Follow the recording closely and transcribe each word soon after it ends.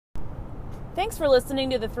Thanks for listening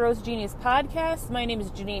to the Throws Genius podcast. My name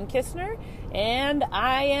is Janine Kistner, and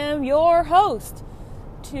I am your host.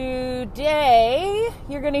 Today,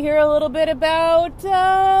 you're going to hear a little bit about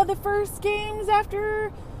the first games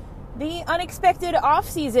after the unexpected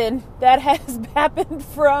off-season that has happened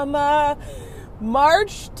from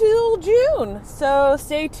March till June. So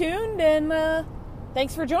stay tuned, and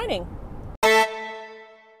thanks for joining.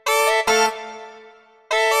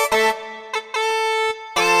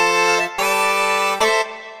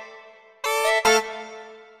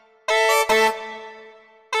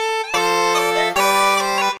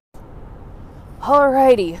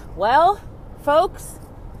 Alrighty, well, folks,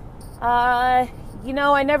 I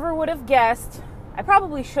never would have guessed, I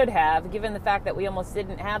probably should have, given the fact that we almost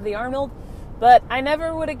didn't have the Arnold, but I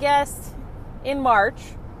never would have guessed in March,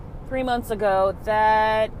 3 months ago,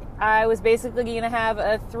 that I was basically going to have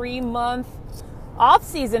a 3-month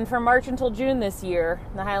off-season from March until June this year,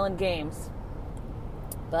 in the Highland Games.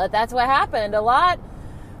 But that's what happened. A lot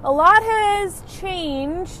has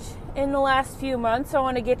changed in the last few months, so I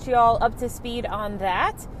want to get you all up to speed on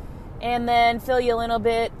that, and then fill you a little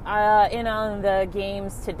bit in on the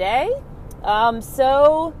games today.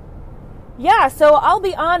 So I'll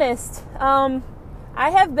be honest, I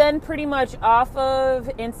have been pretty much off of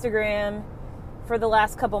Instagram for the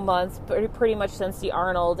last couple months, pretty much since the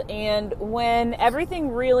Arnold, and when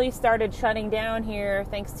everything really started shutting down here,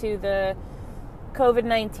 thanks to the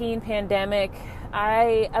COVID-19 pandemic,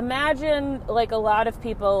 I imagine, like a lot of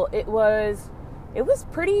people, it was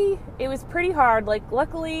pretty hard. Like,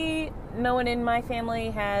 luckily, no one in my family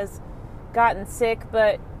has gotten sick,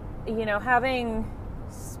 but, having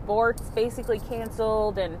sports basically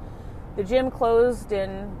canceled and the gym closed,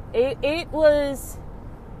 and it was,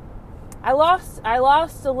 I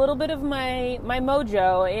lost a little bit of my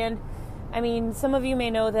mojo. And, I mean, some of you may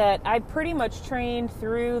know that I pretty much trained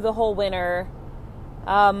through the whole winter.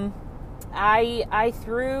 I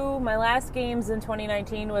threw my last games in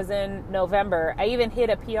 2019 was in November. I even hit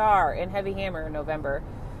a PR in Heavy Hammer in November,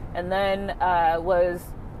 and then was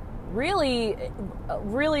really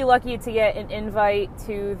lucky to get an invite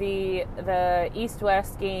to the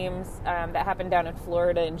East-West games that happened down in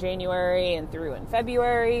Florida in January and through in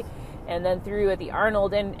February, and then through at the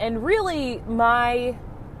Arnold. And really, I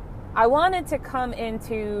wanted to come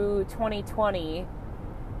into 2020.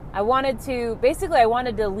 I wanted to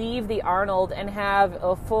leave the Arnold and have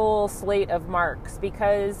a full slate of marks,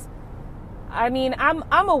 because, I mean,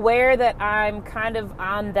 I'm aware that I'm kind of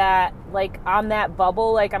on that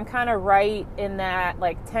bubble. Like, I'm kind of right in that,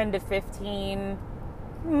 10 to 15,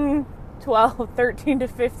 12, 13 to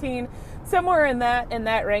 15, somewhere in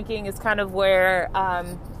that ranking is kind of where,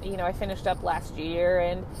 I finished up last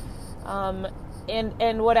year.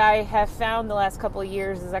 And what I have found the last couple of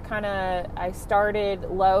years is I started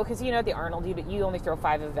low, because at the Arnold you only throw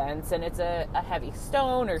 5 events, and it's a heavy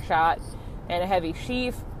stone or shot and a heavy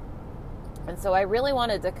sheaf, and so I really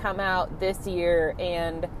wanted to come out this year,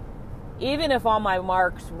 and even if all my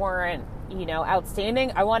marks weren't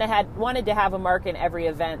outstanding, I wanted to have a mark in every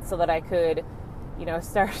event so that I could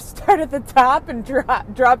start at the top and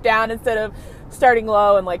drop down instead of starting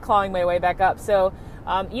low and clawing my way back up. So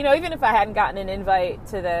even if I hadn't gotten an invite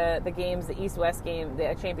to the games, the East-West game,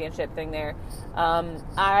 the championship thing there,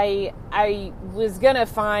 I was going to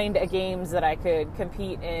find a games that I could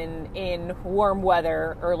compete in warm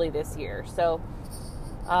weather early this year. So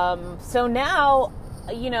now,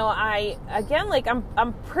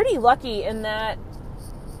 I'm pretty lucky in that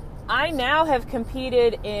I now have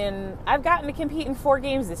I've gotten to compete in 4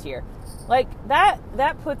 games this year. Like,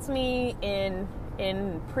 that puts me in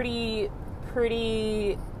pretty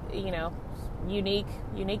unique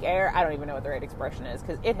air. I don't even know what the right expression is,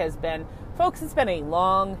 because it's been a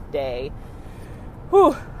long day.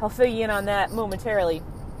 Whew, I'll fill you in on that momentarily.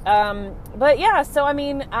 But yeah, so I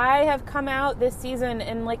mean, I have come out this season,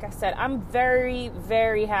 and like I said, I'm very,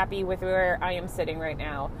 very happy with where I am sitting right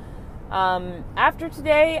now. After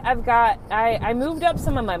today, I moved up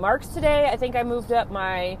some of my marks today. I think I moved up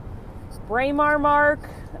my Braemar mark.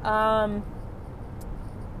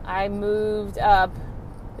 I moved up,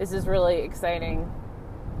 this is really exciting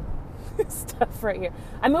stuff right here.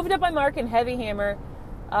 I moved up my mark in Heavy Hammer.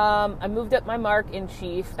 I moved up my mark in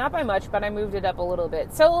Chief, not by much, but I moved it up a little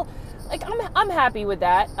bit. So, I'm happy with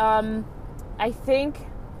that. I think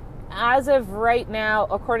as of right now,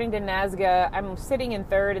 according to NASGA, I'm sitting in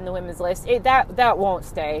 3rd in the women's list. That won't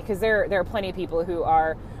stay, because there are plenty of people who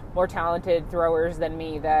are more talented throwers than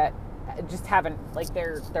me that just haven't,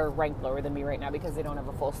 they're ranked lower than me right now because they don't have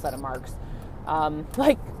a full set of marks.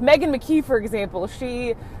 Megan McKee, for example,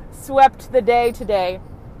 she swept the day today,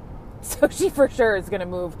 so she for sure is going to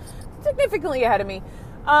move significantly ahead of me.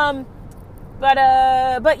 But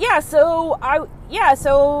yeah, so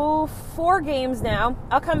 4 games now.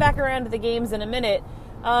 I'll come back around to the games in a minute.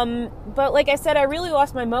 But like I said, I really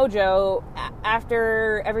lost my mojo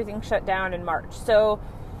after everything shut down in March. So,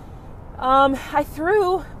 I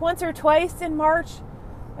threw once or twice in March,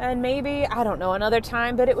 and maybe, I don't know, another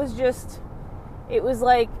time, but it was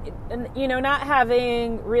like, not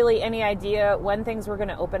having really any idea when things were going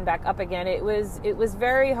to open back up again. It was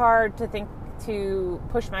very hard to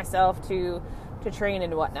push myself to train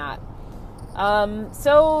and whatnot.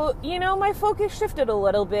 So, my focus shifted a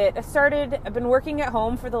little bit. I've been working from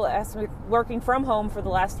home for the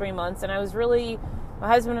last 3 months, and my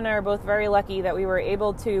husband and I are both very lucky that we were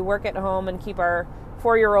able to work at home and keep our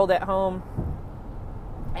 4-year-old at home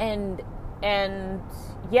and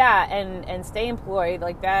stay employed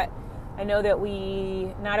like that. I know that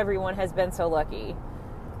not everyone has been so lucky.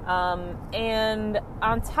 And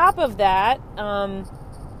on top of that,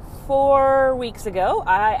 4 weeks ago,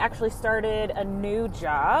 I actually started a new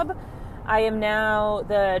job. I am now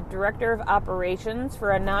the director of operations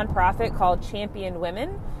for a nonprofit called Champion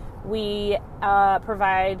Women. We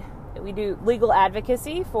do legal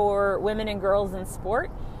advocacy for women and girls in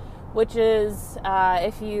sport, which is,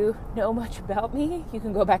 if you know much about me, you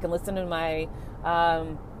can go back and listen to my,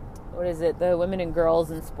 the Women and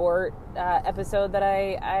Girls in Sport episode that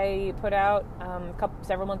I put out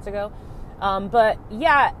several months ago. But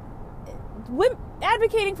yeah,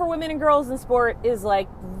 advocating for women and girls in sport is like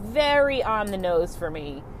very on the nose for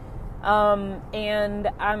me. And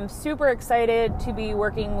I'm super excited to be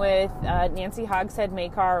working with Nancy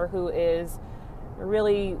Hogshead-Makar, who is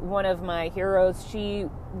really one of my heroes. She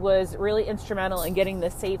was really instrumental in getting the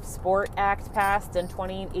Safe Sport Act passed in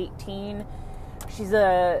 2018. She's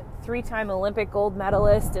a 3-time Olympic gold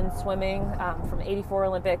medalist in swimming from 84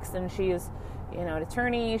 Olympics, and she's an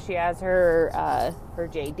attorney. She has her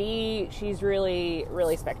JD. She's really,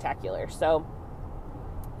 really spectacular. So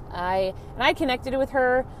I connected with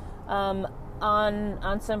her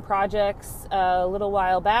on some projects a little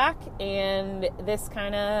while back, and this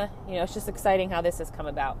kind of, it's just exciting how this has come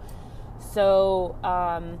about. So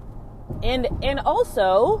and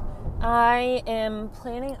also I am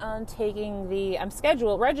planning on taking I'm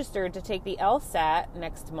registered to take the LSAT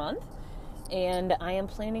next month. And I am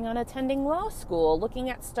planning on attending law school, looking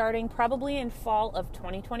at starting probably in fall of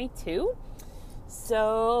 2022.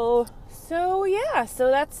 So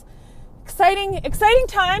that's exciting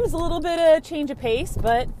times, a little bit of change of pace,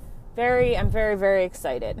 but I'm very, very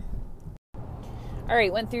excited. All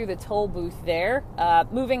right, went through the toll booth there.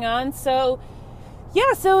 Moving on. So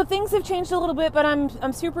things have changed a little bit, but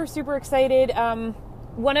I'm super, super excited.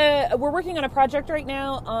 We're working on a project right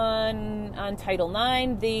now on Title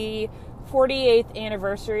IX. The 48th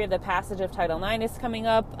anniversary of the passage of Title IX is coming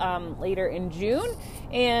up later in June.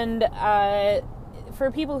 And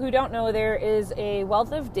for people who don't know, there is a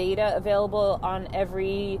wealth of data available on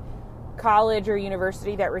every college or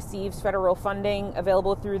university that receives federal funding,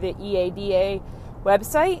 available through the EADA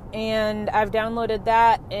website. And I've downloaded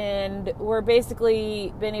that, and we've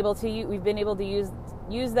been able to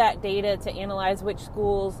use that data to analyze which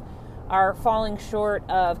schools are falling short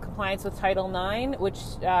of compliance with Title IX, which,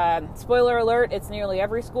 spoiler alert, it's nearly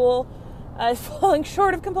every school is falling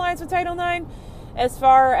short of compliance with Title IX as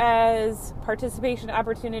far as participation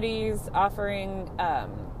opportunities, offering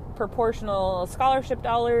proportional scholarship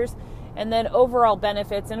dollars, and then overall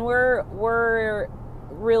benefits. And we're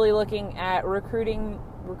really looking at recruiting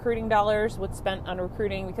dollars, what's spent on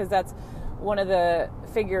recruiting, because that's one of the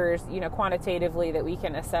figures, quantitatively that we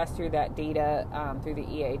can assess through that data through the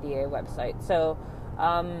EADA website. So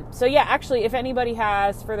actually, if anybody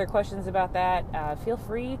has further questions about that, feel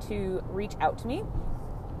free to reach out to me.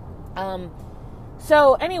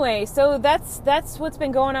 So that's what's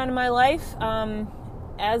been going on in my life.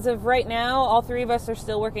 As of right now, all 3 of us are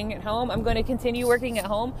still working at home. I'm going to continue working at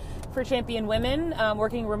home for Champion Women,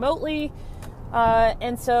 working remotely,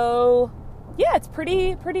 and so. Yeah, it's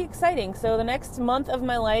pretty exciting. So the next month of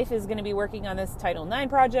my life is going to be working on this Title IX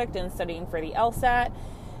project and studying for the LSAT,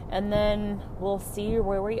 and then we'll see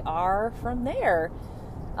where we are from there.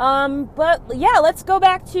 But yeah, let's go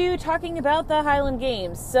back to talking about the Highland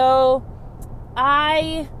Games. So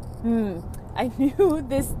I knew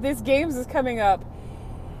this Games is coming up,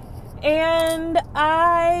 and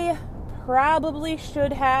I probably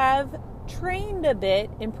should have trained a bit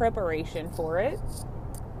in preparation for it.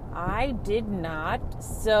 I did not,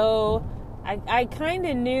 so I kind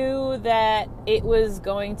of knew that it was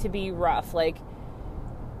going to be rough. Like,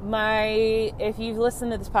 if you've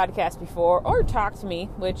listened to this podcast before or talked to me,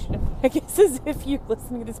 which I guess is if you're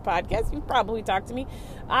listening to this podcast, you've probably talked to me.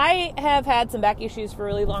 I have had some back issues for a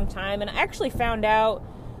really long time, and I actually found out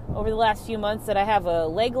over the last few months that I have a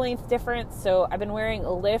leg length difference. So I've been wearing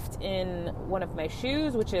a lift in one of my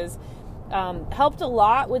shoes, which has helped a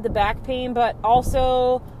lot with the back pain, but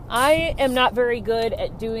also I am not very good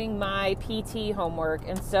at doing my PT homework,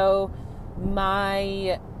 and so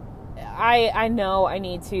I know I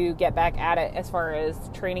need to get back at it as far as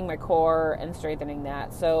training my core and strengthening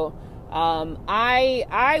that. So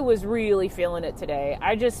I was really feeling it today.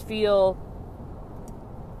 I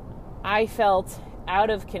felt out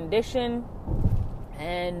of condition,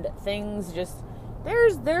 and things just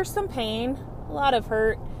there's some pain, a lot of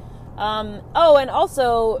hurt. And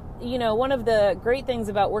also, one of the great things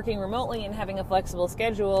about working remotely and having a flexible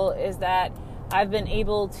schedule is that I've been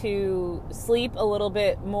able to sleep a little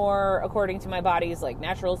bit more according to my body's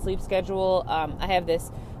natural sleep schedule. I have this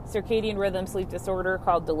circadian rhythm sleep disorder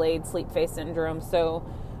called delayed sleep phase syndrome. So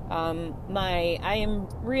I am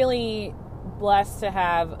really blessed to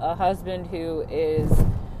have a husband who is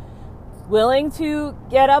willing to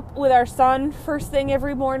get up with our son first thing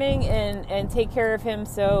every morning and take care of him.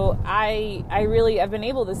 So I've been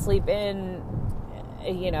able to sleep in,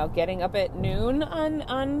 getting up at noon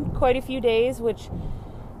on quite a few days, which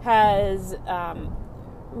has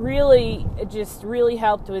really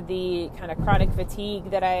helped with the kind of chronic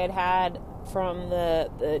fatigue that I had from the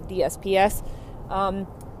DSPS.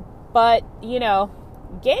 But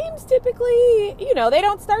games typically, they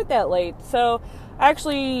don't start that late. So I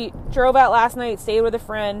actually drove out last night, stayed with a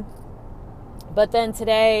friend. But then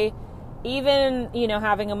today, even,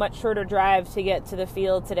 having a much shorter drive to get to the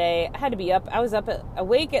field today, I had to be up. I was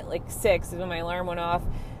awake at 6 when my alarm went off,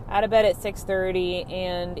 out of bed at 6:30,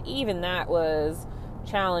 and even that was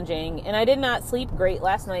challenging. And I did not sleep great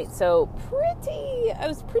last night, so I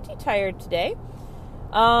was pretty tired today.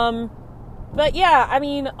 But yeah,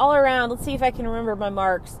 all around, let's see if I can remember my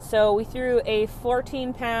marks. So we threw a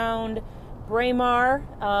 14-pound Braemar,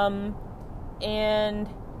 and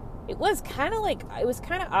it was kind of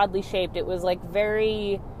oddly shaped. It was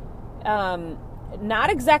very, not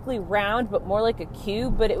exactly round, but more like a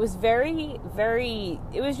cube, but it was very, very,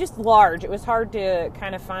 it was just large. It was hard to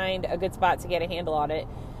kind of find a good spot to get a handle on it.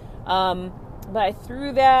 But I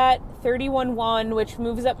threw that 31-1, which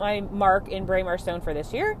moves up my mark in Braemar stone for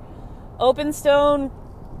this year. Open stone,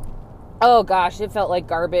 oh gosh, it felt like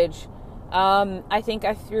garbage. I think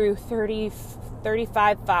I threw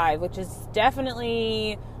 35.5, which is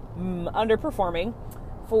definitely underperforming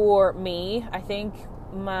for me. I think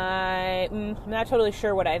I'm not totally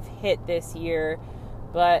sure what I've hit this year,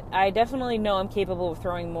 but I definitely know I'm capable of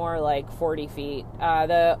throwing more 40 feet.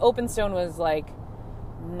 The open stone was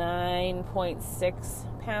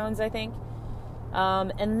 9.6 pounds, I think.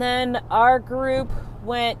 And then our group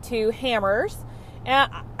went to hammers,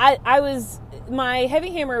 and my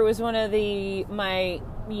heavy hammer was one of my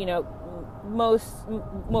most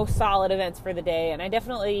solid events for the day, and I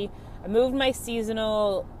moved my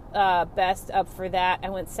seasonal best up for that. I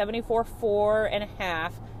went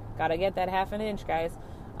 74.4.5. Gotta get that half an inch, guys.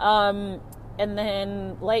 And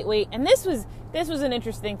then lightweight, and this was an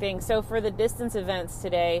interesting thing. So for the distance events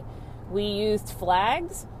today, we used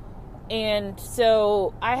flags. And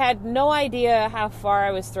so I had no idea how far I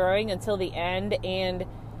was throwing until the end. And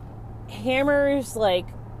hammers, I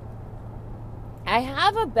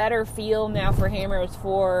have a better feel now for hammers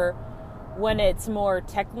for when it's more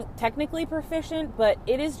technically proficient. But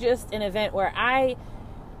it is just an event where I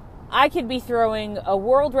could be throwing a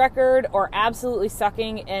world record or absolutely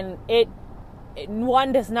sucking, and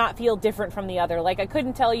one does not feel different from the other. I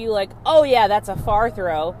couldn't tell you oh yeah, that's a far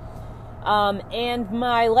throw. And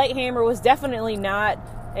my light hammer was definitely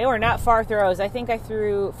they were not far throws. I think I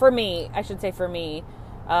threw, for me,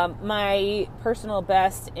 my personal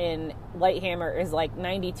best in light hammer is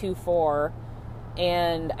 92.4,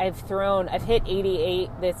 and I've hit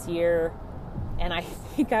 88 this year, and I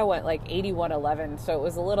think I went 81.11, so it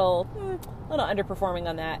was a little underperforming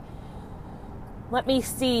on that. Let me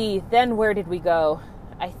see, then where did we go?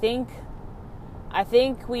 I think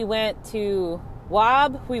we went to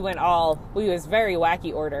WOB. We was very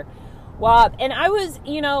wacky order. WOB. And I was,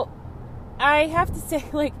 I have to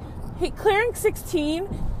say, clearing 16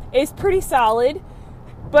 is pretty solid,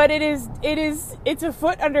 but it's a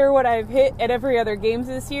foot under what I've hit at every other games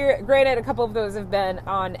this year. Granted, a couple of those have been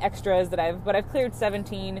on extras but I've cleared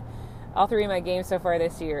 17 all three of my games so far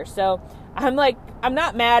this year. So I'm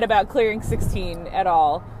not mad about clearing 16 at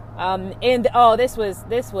all. This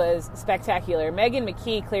was spectacular. Megan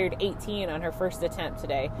McKee cleared 18 on her first attempt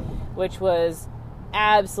today, which was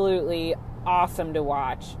absolutely awesome to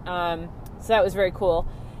watch. So that was very cool.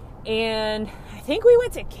 And I think we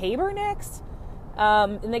went to Caber next.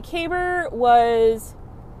 And the Caber was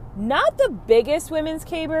not the biggest women's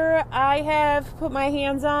Caber I have put my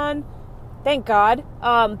hands on, thank God.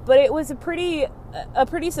 But it was a pretty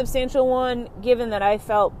substantial one, given that I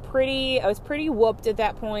was pretty whooped at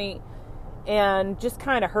that point and just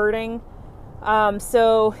kind of hurting.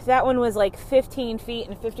 So that one was like 15 feet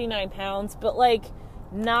and 59 pounds, but like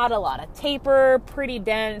not a lot of taper, pretty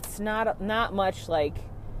dense, not much like,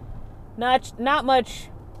 not much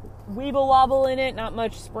weeble wobble in it, not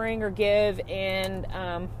much spring or give. And,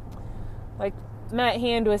 like Matt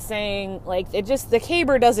Hand was saying, like, a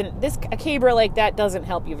Caber a Caber like that doesn't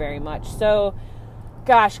help you very much. So,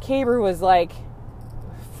 gosh, Caber was like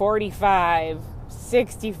 45,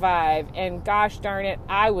 65, and gosh darn it,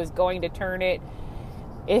 I was going to turn it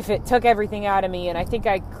if it took everything out of me. And I think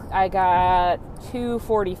I got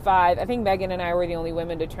 245. I think Megan and I were the only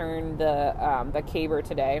women to turn the Caber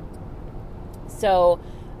today. So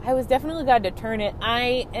I was definitely glad to turn it.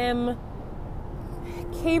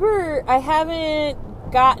 Caber, I haven't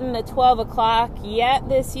gotten a 12 o'clock yet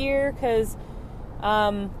this year because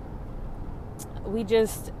we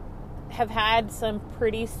just have had some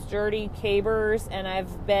pretty sturdy Cabers, and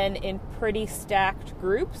I've been in pretty stacked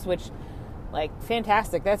groups, which, like,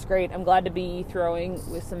 fantastic. That's great. I'm glad to be throwing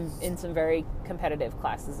in some very competitive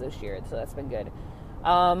classes this year, so that's been good.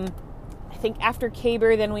 I think after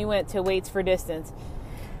Caber, then we went to weights for distance.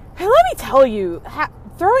 And let me tell you,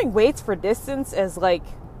 throwing weights for distance as, like,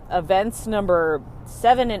 events number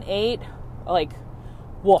 7 and 8, like,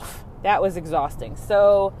 woof, that was exhausting.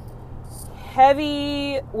 So,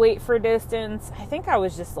 heavy weight for distance, I think I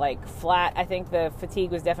was just, like, flat. I think the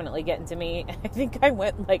fatigue was definitely getting to me. I think I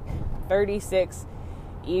went, like, 36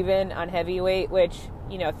 even on heavyweight, which,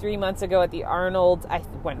 3 months ago at the Arnold, I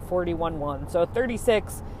went 41-1. So,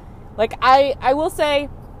 36. Like, I will say,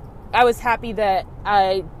 I was happy that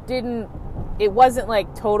it wasn't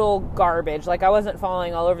like total garbage. Like, I wasn't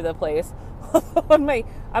falling all over the place. on my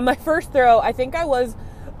first throw, I think I was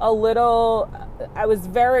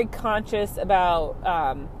very conscious about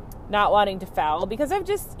not wanting to foul, because I've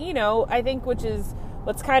just, I think, which is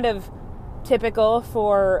what's kind of typical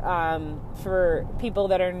for people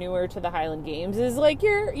that are newer to the Highland Games, is like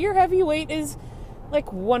your heavyweight is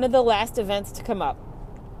like one of the last events to come up.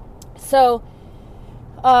 So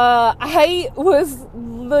I was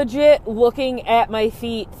legit looking at my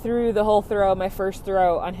feet through the whole throw, my first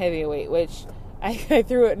throw on heavyweight, which I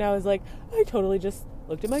threw it and I was like, I totally just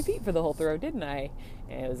looked at my feet for the whole throw, didn't I?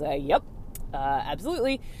 And it was like, yep,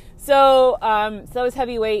 absolutely. So that was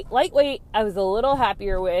heavyweight. Lightweight, I was a little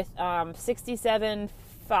happier with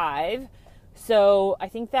 67.5. So I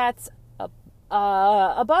think that's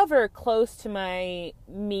above or close to my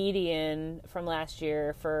median from last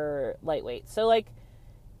year for lightweight. So, like,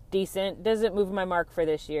 decent. Doesn't move my mark for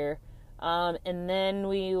this year. And then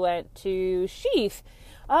we went to Sheaf.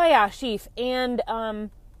 Oh, yeah, Sheaf. And I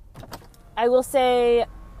will say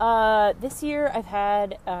this year I've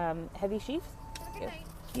had heavy Sheafs.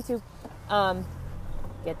 You too.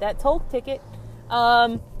 Get that toll ticket.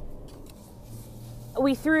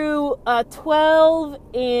 We threw 12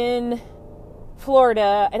 in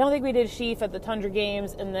Florida. I don't think we did Sheaf at the Tundra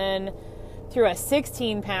Games, and then threw a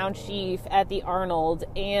 16-pound Sheaf at the Arnold.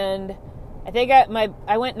 And I think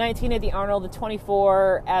I went 19 at the Arnold, the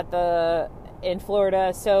 24 in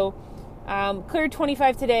Florida. So cleared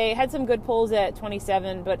 25 today. Had some good pulls at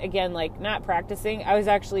 27, but again, like, not practicing. I was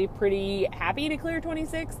actually pretty happy to clear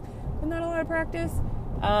 26 with not a lot of practice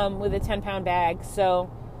with a 10-pound bag. So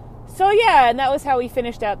yeah, and that was how we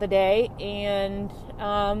finished out the day. And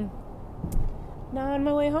now on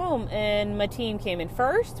my way home, and my team came in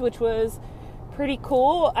first, which was pretty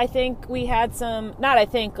cool. I think we had some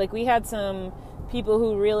people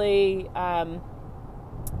who really, how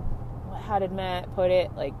did Matt put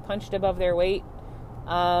it, like, punched above their weight.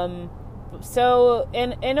 So,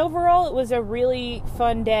 and overall, it was a really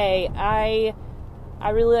fun day. I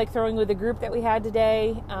really like throwing with the group that we had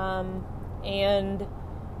today. And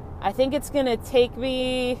I think it's going to take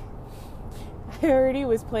me, I already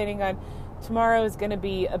was planning on, tomorrow is going to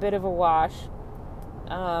be a bit of a wash.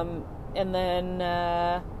 And then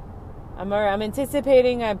I'm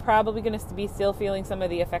anticipating I'm probably going to be still feeling some of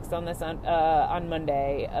the effects on this on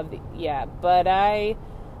Monday but I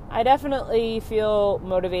definitely feel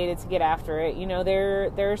motivated to get after it.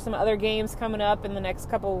 There are some other games coming up in the next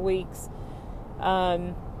couple of weeks.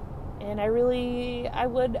 And I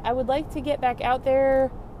would like to get back out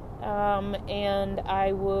there. And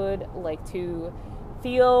I would like to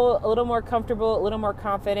feel a little more comfortable, a little more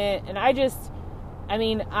confident. And I I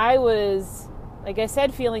mean, I was, like I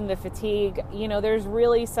said, feeling the fatigue. You know, there's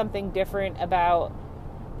really something different about,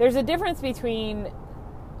 there's a difference between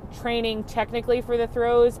training technically for the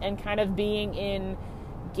throws and kind of being in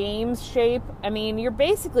games shape. I mean, you're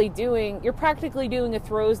practically doing a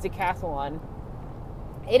throws decathlon.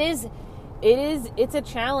 It's a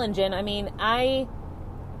challenge. And I mean, I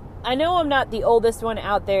know I'm not the oldest one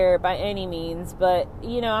out there by any means, but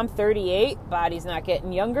you know, I'm 38, body's not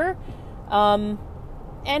getting younger.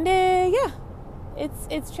 Yeah,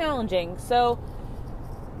 it's challenging. So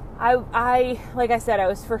I like I said, I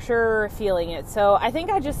was for sure feeling it. So I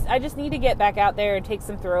think I just need to get back out there and take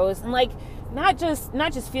some throws, and like not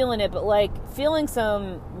just feeling it, but like feeling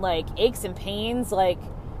some like aches and pains. Like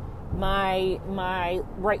my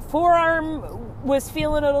right forearm was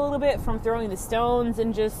feeling it a little bit from throwing the stones,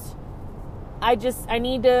 and I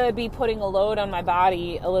need to be putting a load on my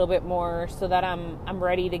body a little bit more so that I'm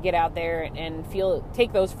ready to get out there and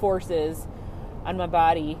take those forces on my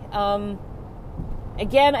body.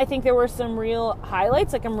 Again, I think there were some real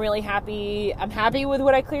highlights. Like I'm happy with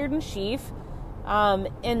what I cleared in sheaf.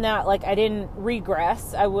 In that, like, I didn't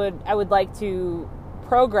regress. I would like to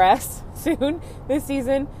progress soon this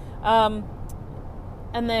season.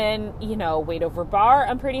 And then, you know, weight over bar,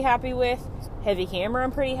 I'm pretty happy with. Heavy hammer,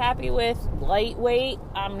 I'm pretty happy with. Lightweight,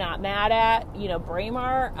 I'm not mad at. You know,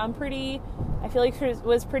 Braemar, I feel like it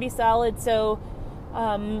was pretty solid. So,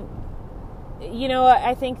 you know,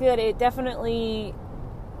 I think that it definitely,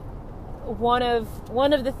 one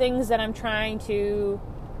of the things that I'm trying to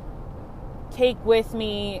take with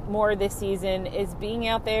me more this season is being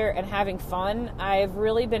out there and having fun. I've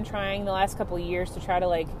really been trying the last couple of years to try to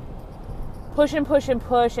like push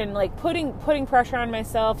and like putting pressure on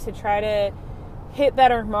myself to try to hit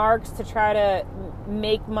better marks, to try to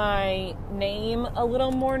make my name a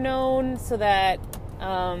little more known so that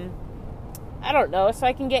I don't know, so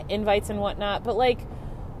I can get invites and whatnot. But like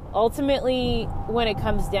ultimately, when it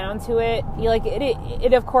comes down to it,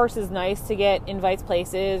 it of course is nice to get invites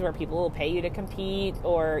places where people will pay you to compete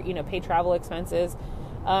or, you know, pay travel expenses.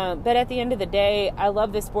 But at the end of the day, I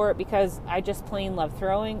love this sport because I just plain love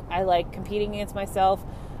throwing. I like competing against myself,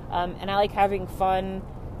 and I like having fun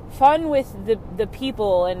with the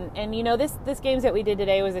people. And you know, this games that we did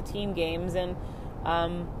today was a team games, and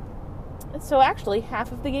so actually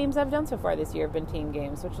half of the games I've done so far this year have been team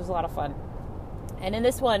games, which was a lot of fun. And in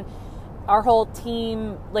this one, our whole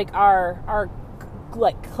team, like our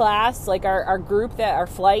like class, like our group, that our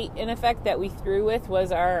flight in effect that we threw with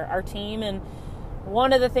was our team. And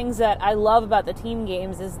one of the things that I love about the team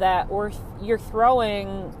games is that I'm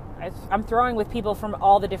throwing with people from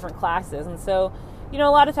all the different classes. And so, you know,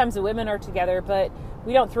 a lot of times the women are together, but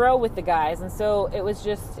we don't throw with the guys. And so it was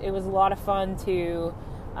a lot of fun to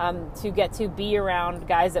get to be around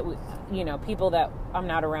guys that people that I'm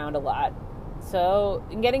not around a lot. So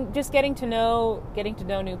getting to know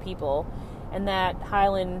new people and that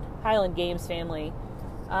Highland Games family.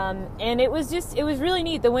 And it was really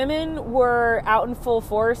neat. The women were out in full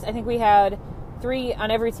force. I think we had 3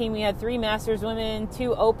 on every team. We had 3 Masters women,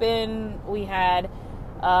 2 Open. We had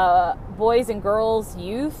boys and girls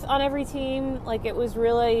youth on every team. Like it was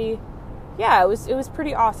really, it was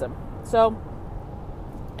pretty awesome. So,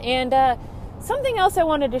 and something else I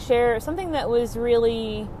wanted to share, something that was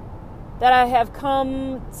really, that I have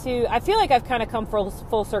come to, I feel like I've kind of come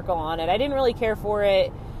full circle on it. I didn't really care for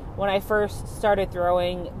it when I first started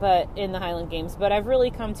throwing, but in the Highland Games, but I've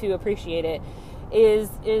really come to appreciate it,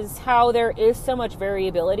 is how there is so much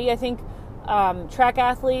variability. I think track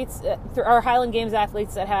athletes, or Highland Games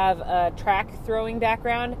athletes that have a track throwing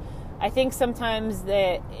background, I think sometimes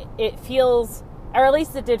that it feels, or at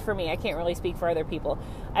least it did for me, I can't really speak for other people,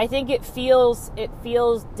 I think it feels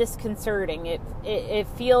disconcerting. It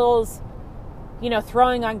feels, you know,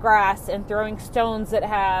 throwing on grass and throwing stones that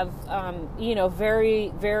have,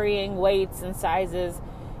 very varying weights and sizes.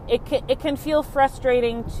 It can feel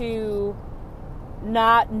frustrating to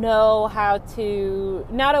not know how to,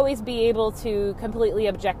 not always be able to completely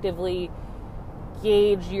objectively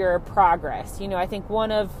gauge your progress. You know, I think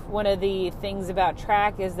one of the things about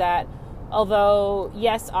track is that although,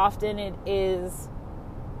 yes, often it is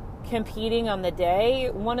competing on the day,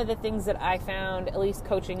 one of the things that I found, at least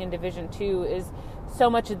coaching in Division II, is so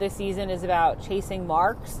much of this season is about chasing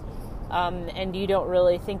marks, and you don't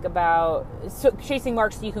really think about chasing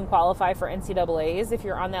marks so you can qualify for NCAAs if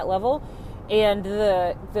you're on that level, and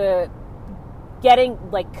the getting,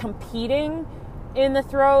 like, competing in the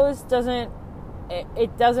throws doesn't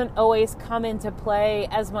always come into play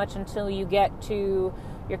as much until you get to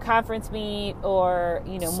your conference meet or,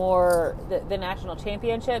 you know, more the national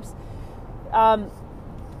championships.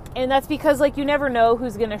 And that's because, like, you never know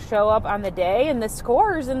who's going to show up on the day, and the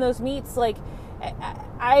scores in those meets, like,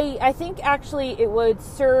 I think actually it would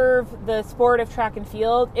serve the sport of track and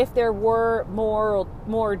field if there were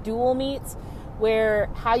more dual meets where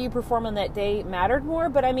how you perform on that day mattered more.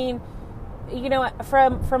 But I mean, you know,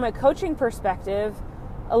 from a coaching perspective,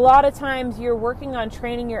 a lot of times you're working on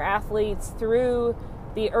training your athletes through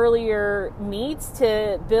the earlier meets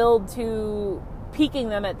to build to peaking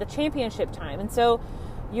them at the championship time. And so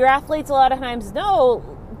your athletes a lot of times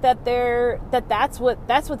know that that's what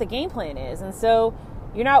the game plan is. And so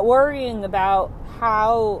you're not worrying about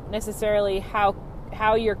how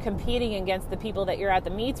you're competing against the people that you're at the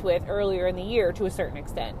meets with earlier in the year to a certain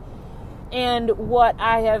extent. And what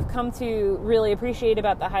I have come to really appreciate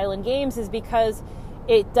about the Highland Games is because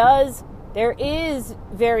there is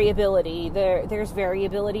variability. There's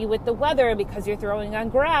variability with the weather, and because you're throwing on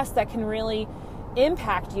grass, that can really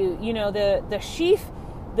impact you. You know, the sheaf,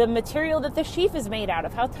 the material that the sheaf is made out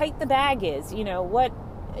of, how tight the bag is, you know,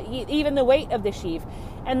 even the weight of the sheaf,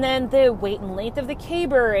 and then the weight and length of the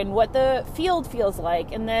caber and what the field feels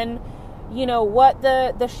like, and then, you know, what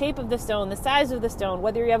the shape of the stone, the size of the stone,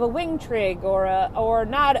 whether you have a wing trig or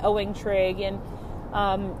not a wing trig, and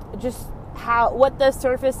just what the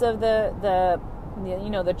surface of the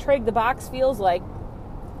trig, the box feels like.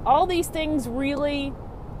 All these things it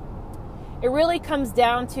really comes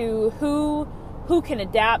down to who can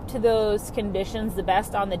adapt to those conditions the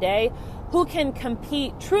best on the day, who can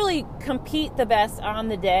truly compete the best on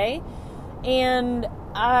the day. And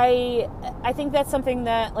I think that's something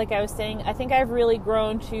that, like I was saying, I think I've really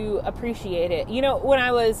grown to appreciate it. You know, when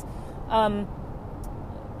I was, I'm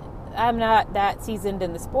not that seasoned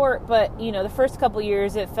in the sport, but, you know, the first couple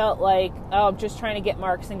years it felt like, I'm just trying to get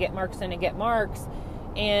marks.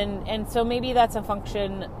 And so maybe that's a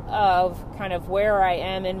function of kind of where I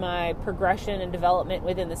am in my progression and development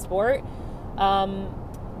within the sport.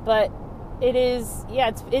 But it is,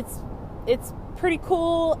 it's pretty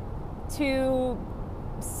cool to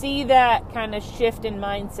see that kind of shift in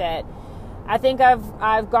mindset. I think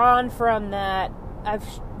I've gone from that. I've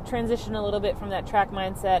transitioned a little bit from that track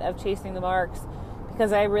mindset of chasing the marks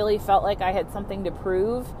because I really felt like I had something to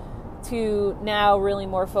prove, to now really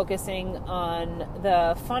more focusing on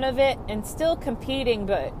the fun of it and still competing,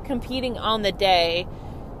 but competing on the day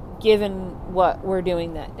given what we're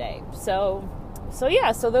doing that day. So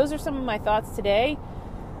those are some of my thoughts today.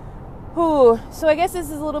 So I guess this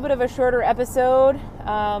is a little bit of a shorter episode.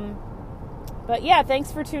 But yeah,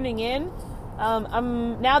 thanks for tuning in.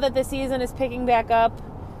 Now that the season is picking back up,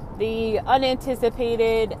 the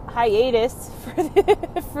unanticipated hiatus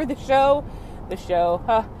for the show,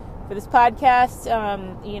 for this podcast,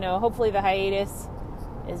 hopefully the hiatus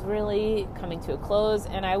is really coming to a close,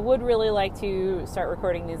 and I would really like to start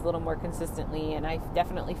recording these a little more consistently, and I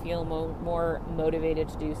definitely feel more motivated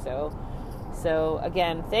to do so. So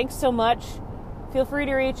again, thanks so much. Feel free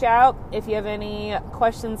to reach out if you have any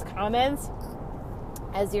questions, comments.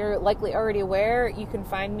 As you're likely already aware, you can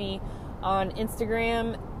find me on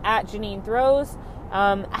Instagram at Janine Throws.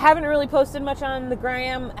 I haven't really posted much on the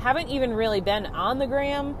gram. Haven't even really been on the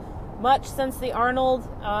gram much since the Arnold.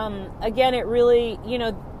 Again, it really,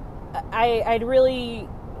 I'd really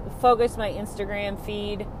focus my Instagram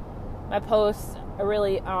feed, my posts are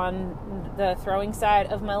really on the throwing side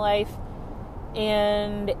of my life.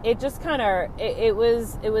 And it just kind of, it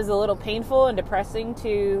was a little painful and depressing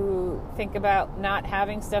to think about not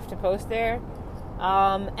having stuff to post there.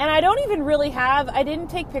 And I don't even really I didn't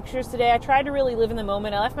take pictures today. I tried to really live in the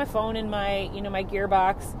moment. I left my phone in my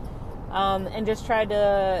gearbox, and just tried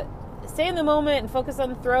to stay in the moment and focus on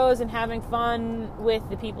the throws and having fun with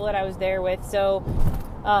the people that I was there with. So,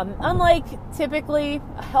 unlike typically,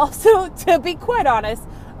 also, to be quite honest,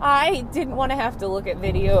 I didn't want to have to look at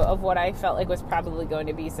video of what I felt like was probably going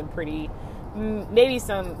to be some pretty, maybe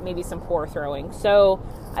some poor throwing. So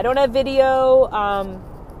I don't have video,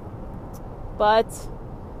 but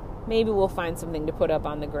maybe we'll find something to put up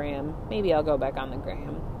on the gram. Maybe I'll go back on the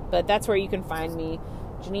gram. But that's where you can find me,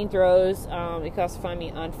 Janine Throws. You can also find me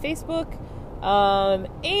on Facebook.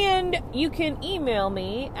 And you can email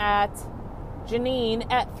me at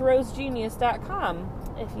janine@throwsgenius.com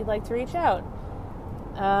if you'd like to reach out.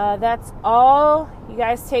 That's all. You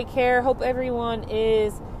guys take care. Hope everyone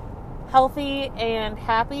is healthy and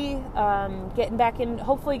happy.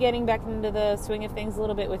 Hopefully getting back into the swing of things a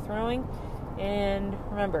little bit with throwing. And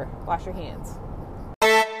remember, wash your hands.